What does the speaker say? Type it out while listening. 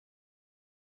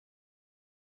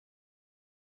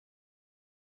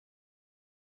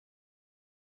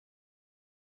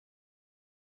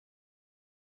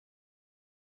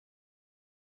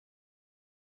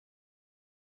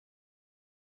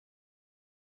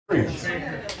All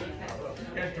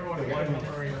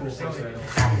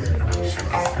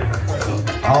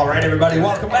right, everybody,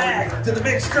 welcome back to the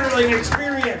Mick Sterling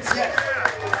Experience. Yes.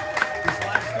 This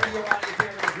live studio audience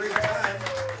having a great time.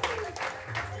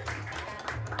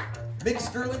 Mick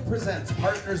Sterling presents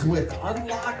Partners with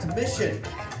Unlocked Mission,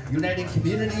 uniting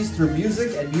communities through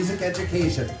music and music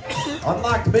education.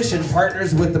 Unlocked Mission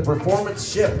partners with the performance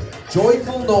ship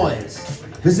Joyful Noise,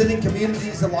 visiting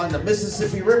communities along the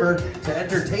Mississippi River to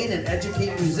entertain and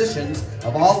educate musicians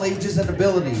of all ages and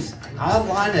abilities.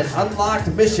 Online at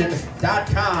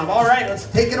unlockedmission.com. All right, let's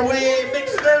take it away, Mick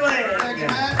Sterling. Thank you,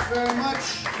 Matt, very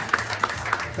much.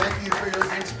 Thank you for your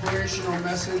inspirational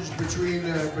message between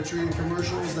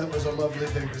commercials. That was a lovely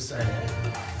thing to say.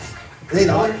 Hey,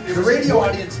 the radio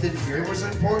audience didn't hear it. It was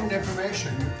important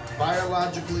information,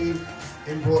 biologically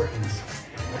important.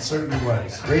 It certainly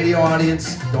was. Radio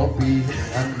audience, don't be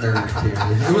unnerved here.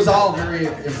 It was all very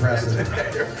impressive.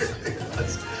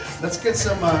 Let's get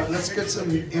some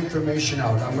information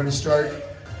out. I'm going to start.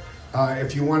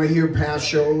 If you want to hear past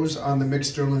shows on the Mick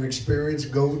Sterling Experience,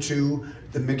 go to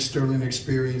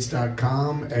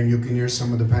themicksterlingexperience.com and you can hear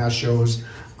some of the past shows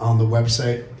on the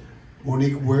website.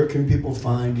 Monique, where can people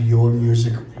find your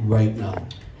music right now?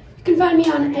 You can find me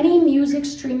on any music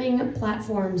streaming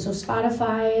platform, so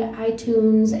Spotify,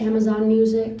 iTunes, Amazon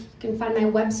Music. You can find my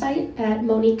website at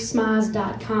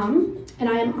moniquesmaz.com, and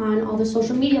I am on all the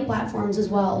social media platforms as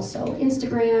well, so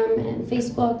Instagram and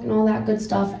Facebook and all that good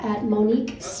stuff at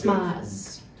Monique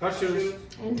Smaz. TouchTunes.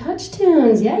 And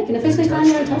TouchTunes, yeah, you can officially find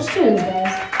me on TouchTunes,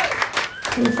 guys.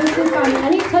 You can officially find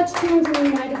any TouchTunes in the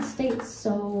United States,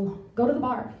 so go to the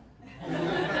bar.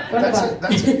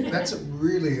 That's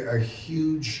really a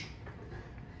huge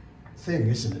thing,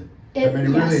 isn't it? I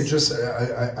mean, yes. really just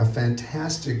a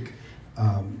fantastic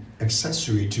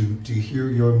accessory to hear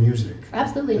your music.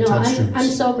 Absolutely, no, I'm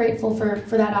so grateful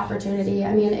for that opportunity.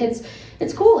 I mean, it's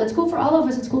cool. It's cool for all of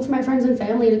us. It's cool for my friends and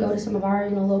family to go to some of our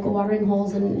local watering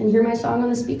holes and hear my song on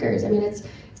the speakers. I mean, it's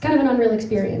kind of an unreal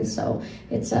experience. So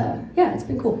it's yeah, it's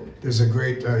been cool. There's a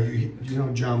great you know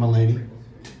John Mulaney,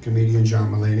 comedian John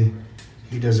Mulaney.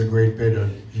 He does a great bit of,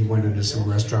 he went into some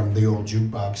restaurant with the old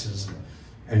jukeboxes,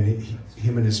 and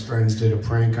him and his friends did a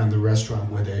prank on the restaurant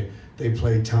where they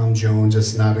played Tom Jones,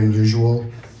 It's Not Unusual,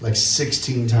 like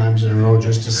 16 times in a row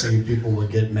just to see people would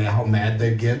get mad, how mad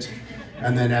they'd get.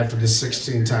 And then after the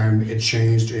 16th time, it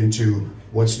changed into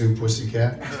What's New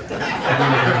Pussycat? And then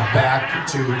it went back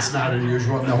to It's Not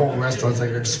Unusual, and the whole restaurant's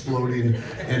like exploding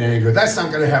in anger. That's not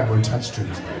gonna happen on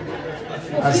TouchTunes.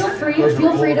 Well, feel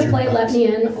free to play Let Me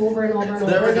In over and over and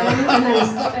over again. And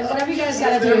then whatever you guys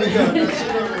gotta do. There we go.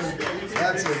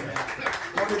 That's it.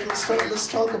 Let's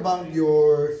talk about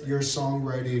your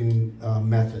songwriting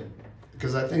method,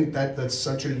 because I think that's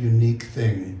such a unique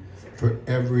thing for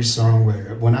every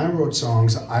songwriter. When I wrote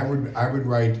songs, I would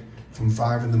write from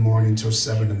 5 in the morning till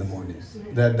 7 in the morning.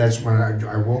 That's when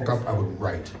I woke up. I would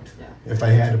write if I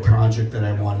had a project that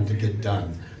I wanted to get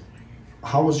done.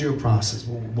 How was your process?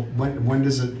 When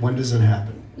does it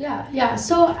happen? Yeah.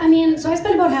 So I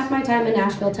spend about half my time in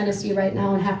Nashville, Tennessee right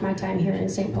now, and half my time here in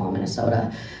St. Paul,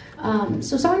 Minnesota.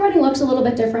 So songwriting looks a little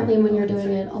bit differently when you're doing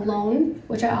it alone,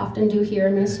 which I often do here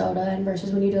in Minnesota, and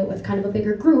versus when you do it with kind of a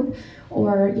bigger group,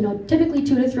 or typically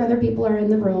 2 to 3 other people are in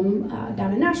the room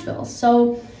down in Nashville.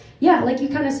 So yeah, like you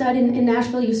kind of said, in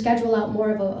Nashville, you schedule out more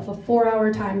of a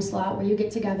 4-hour time slot where you get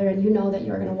together and you know that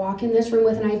you're going to walk in this room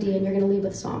with an idea and you're going to leave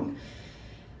with a song.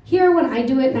 Here, when I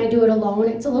do it and I do it alone,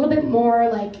 it's a little bit more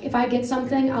like if I get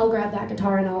something, I'll grab that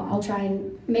guitar and I'll try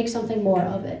and make something more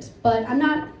of it. But I'm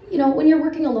not, when you're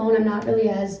working alone, I'm not really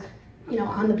as,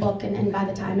 on the book and by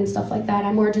the time and stuff like that.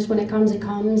 I'm more just when it comes,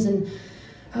 and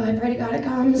I pray to God it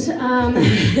comes.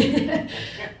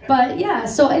 But yeah,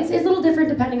 so it's a little different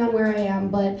depending on where I am.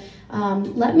 But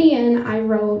Let Me In, I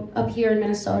wrote up here in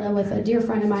Minnesota with a dear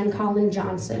friend of mine, Colin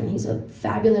Johnson. He's a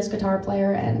fabulous guitar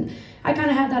player, and I kind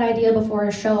of had that idea before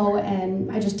a show,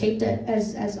 and I just taped it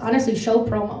as honestly show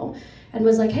promo, and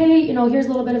was like, hey, here's a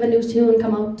little bit of a new tune,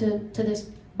 come out to this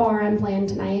bar I'm playing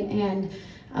tonight. And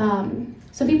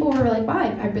some people were like, wow,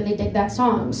 I really dig that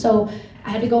song. So I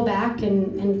had to go back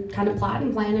and kind of plot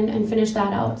and plan and finish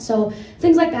that out. So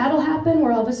things like that will happen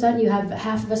where all of a sudden you have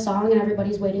half of a song and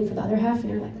everybody's waiting for the other half, and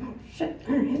you're like, oh shit,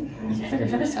 all right, let's figure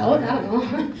this out. I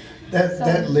don't know.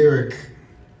 That lyric,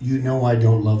 I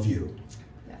don't love you,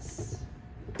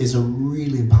 is a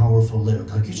really powerful lyric.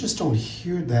 Like, you just don't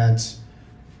hear that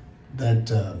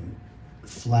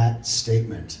flat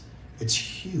statement. It's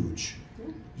huge.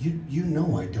 You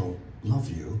know I don't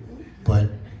love you, but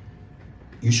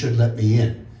you should let me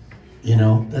in.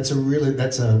 That's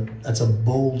a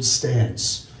bold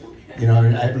stance. You know,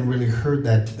 I haven't really heard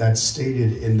that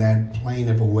stated in that plain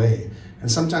of a way.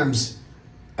 And sometimes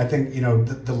I think, you know,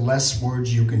 the less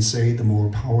words you can say, the more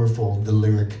powerful the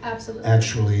lyric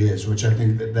actually is, which I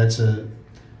think that's a...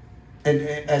 And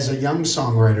as a young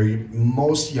songwriter,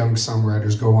 most young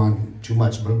songwriters go on too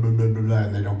much, blah, blah, blah, blah, blah,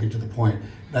 and they don't get to the point.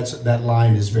 That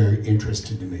line is very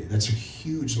interesting to me. That's a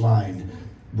huge line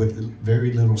with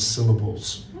very little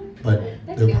syllables, but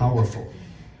they're powerful.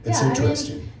 It's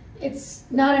interesting. I mean, it's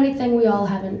not anything we all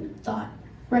haven't thought,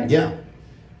 right? Yeah,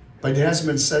 but it hasn't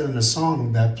been said in a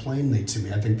song that plainly to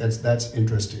me. I think that's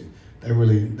interesting. That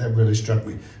really struck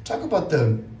me. Talk about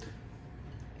the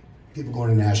people going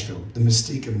to Nashville, the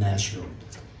mystique of Nashville.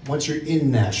 Once you're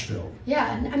in Nashville,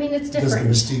 yeah, I mean, it's different.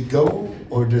 Does the mystique go,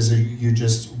 or does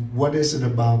it? What is it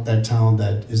about that town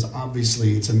that is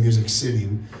obviously it's a music city,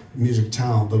 music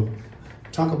town, but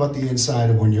talk about the inside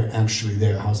of when you're actually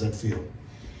there. How's that feel?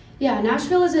 Yeah,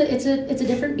 Nashville is a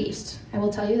different beast. I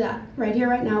will tell you that. Right here,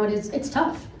 right now, it's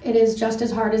tough. It is just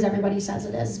as hard as everybody says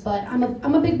it is. But I'm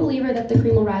a big believer that the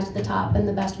cream will rise to the top and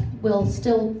the best will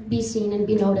still be seen and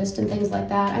be noticed and things like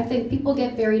that. I think people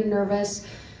get very nervous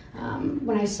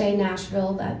when I say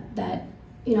Nashville that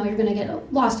you know you're going to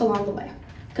get lost along the way,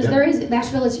 because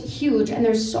Nashville is huge and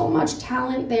there's so much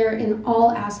talent there in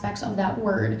all aspects of that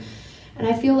word. And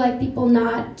I feel like people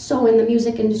not so in the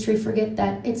music industry forget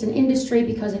that it's an industry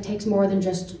because it takes more than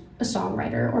just a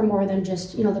songwriter or more than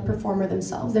just, you know, the performer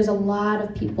themselves. There's a lot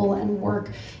of people and work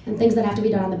and things that have to be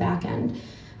done on the back end.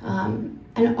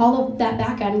 And all of that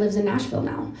back end lives in Nashville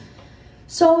now.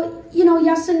 So, you know,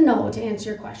 yes and no to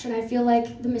answer your question. I feel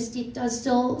like the mystique does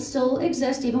still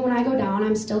exist. Even when I go down,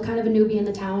 I'm still kind of a newbie in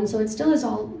the town. So it still is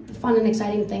all the fun and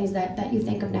exciting things that you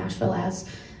think of Nashville as.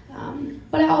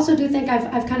 But I also do think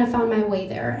I've kind of found my way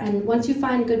there. And once you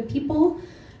find good people,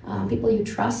 people you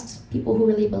trust, people who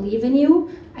really believe in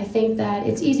you, I think that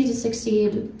it's easy to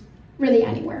succeed really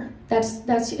anywhere.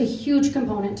 That's a huge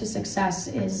component to success.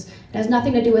 It has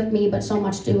nothing to do with me, but so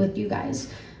much to do with you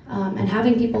guys. And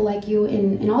having people like you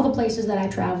in all the places that I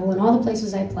travel, and all the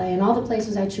places I play, and all the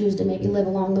places I choose to maybe live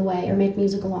along the way or make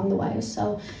music along the way.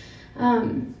 So,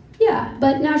 yeah,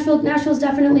 but Nashville's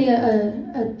definitely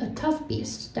a tough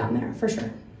beast down there, for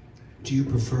sure. Do you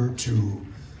prefer to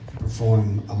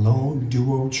perform alone,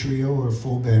 duo, trio, or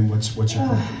full band? What's your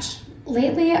preference?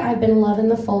 Lately, I've been loving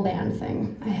the full band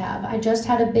thing. I have. I just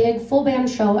had a big full band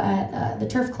show at the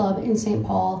Turf Club in St.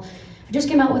 Paul. I just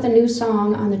came out with a new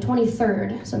song on the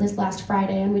 23rd, so this last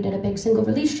Friday, and we did a big single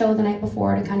release show the night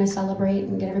before to kind of celebrate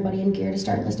and get everybody in gear to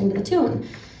start listening to the tune.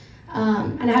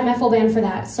 And I had my full band for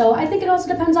that. So I think it also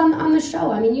depends on the show.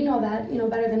 I mean, you know that, you know,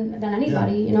 better than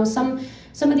anybody. Yeah. You know, some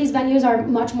of these venues are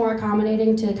much more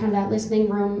accommodating to kind of that listening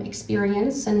room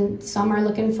experience, and some are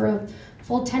looking for a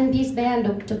full 10-piece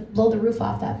band to blow the roof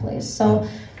off that place. So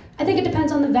I think it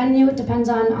depends on the venue. It depends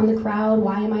on the crowd.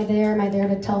 Why am I there? Am I there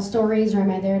to tell stories, or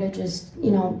am I there to just,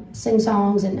 you know, sing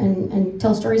songs and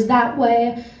tell stories that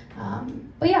way?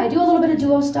 But yeah, I do a little bit of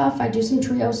duo stuff. I do some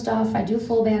trio stuff. I do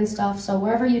full band stuff. So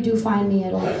wherever you do find me,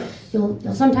 you'll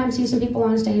sometimes see some people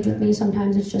on stage with me.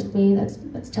 Sometimes it's just me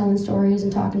that's telling stories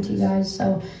and talking to you guys.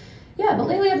 So yeah, but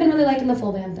lately I've been really liking the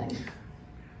full band thing.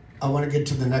 I want to get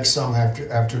to the next song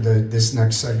after this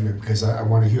next segment, because I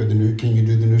want to hear the new. Can you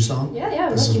do the new song? Yeah.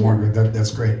 This is wonderful. That's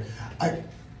great.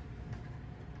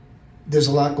 There's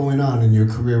a lot going on in your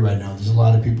career right now. There's a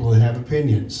lot of people that have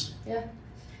opinions. Yeah.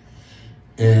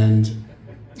 And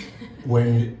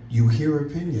when you hear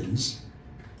opinions,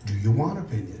 do you want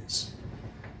opinions?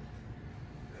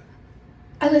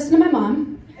 I listen to my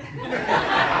mom.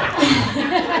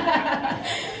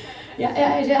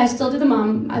 Yeah, I still do the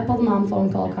mom. I pull the mom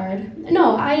phone call card.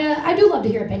 No, I do love to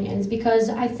hear opinions, because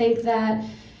I think that,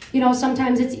 you know,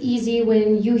 sometimes it's easy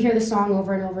when you hear the song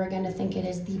over and over again to think it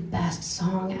is the best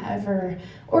song ever,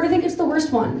 or to think it's the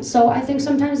worst one. So I think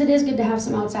sometimes it is good to have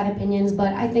some outside opinions,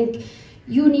 but I think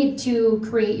you need to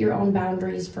create your own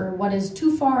boundaries for what is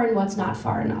too far and what's not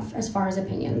far enough as far as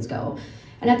opinions go.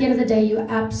 And at the end of the day, you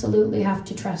absolutely have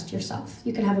to trust yourself.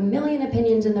 You can have a million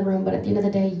opinions in the room, but at the end of the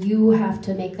day, you have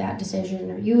to make that decision,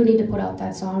 or you need to put out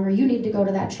that song, or you need to go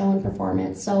to that show and perform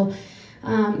it. So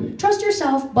trust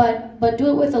yourself, but do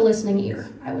it with a listening ear,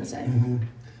 I would say. Mm-hmm.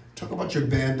 Talk about your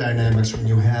band dynamics when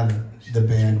you have the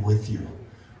band with you.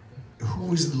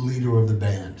 Who is the leader of the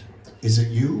band? Is it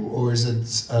you, or is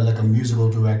it like a musical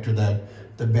director that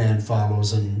the band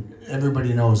follows and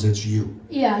everybody knows it's you?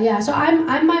 Yeah. So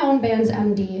I'm my own band's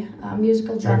MD,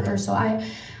 musical director. Okay. So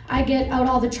I get out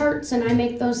all the charts and I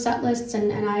make those set lists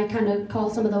and I kind of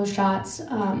call some of those shots.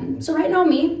 So right now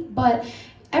me, but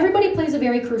everybody plays a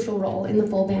very crucial role in the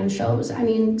full band shows. I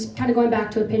mean, kind of going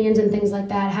back to opinions and things like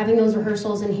that, having those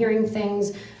rehearsals and hearing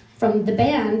things from the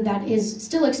band that is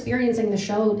still experiencing the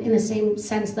show in the same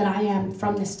sense that I am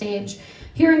from the stage.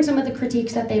 Hearing some of the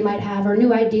critiques that they might have, or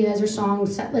new ideas or song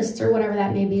set lists or whatever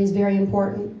that may be, is very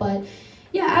important. But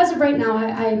yeah, as of right now,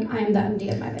 I am the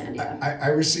MD of my band. Yeah. I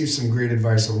received some great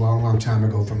advice a long time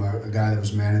ago from a guy that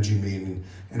was managing me,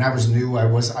 and I was new. I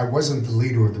wasn't the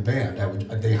leader of the band.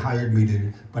 They hired me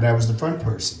to, but I was the front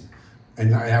person,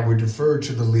 and I would defer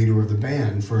to the leader of the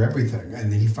band for everything.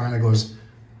 And he finally goes,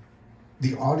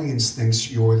 "The audience thinks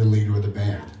you're the leader of the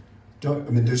band.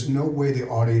 There's no way the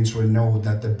audience would know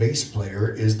that the bass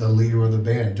player is the leader of the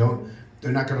band.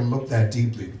 They're not going to look that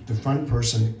deeply. The front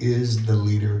person is the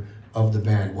leader of the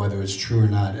band, whether it's true or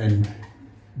not. And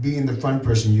being the front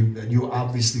person, you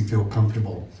obviously feel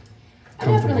comfortable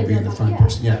being the front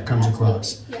person. Yeah, it comes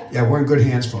across. Yeah, we're in good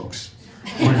hands, folks.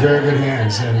 We're in very good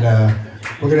hands, and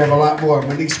we're going to have a lot more.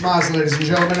 Monique Smaz, ladies and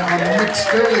gentlemen, on the Mick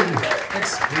Sterling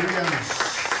Experience.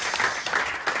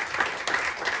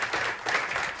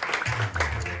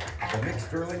 The Mick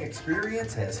Sterling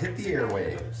Experience has hit the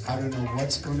airwaves. I don't know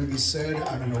what's going to be said,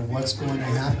 I don't know what's going to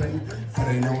happen, but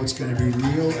I know it's going to be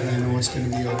real, and I know it's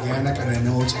going to be organic, and I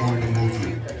know it's going to move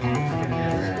you.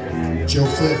 Joe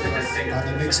Flip on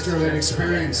the Mick Sterling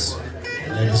Experience.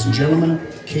 Ladies and gentlemen,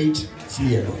 Kate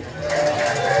Fierro.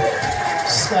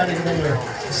 Starting there,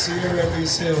 Sierra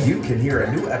Lee's Hill. You can hear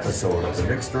a new episode of the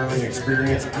Mick Sterling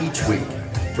Experience each week.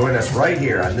 Join us right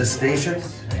here on this station,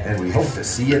 and we hope to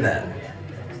see you then.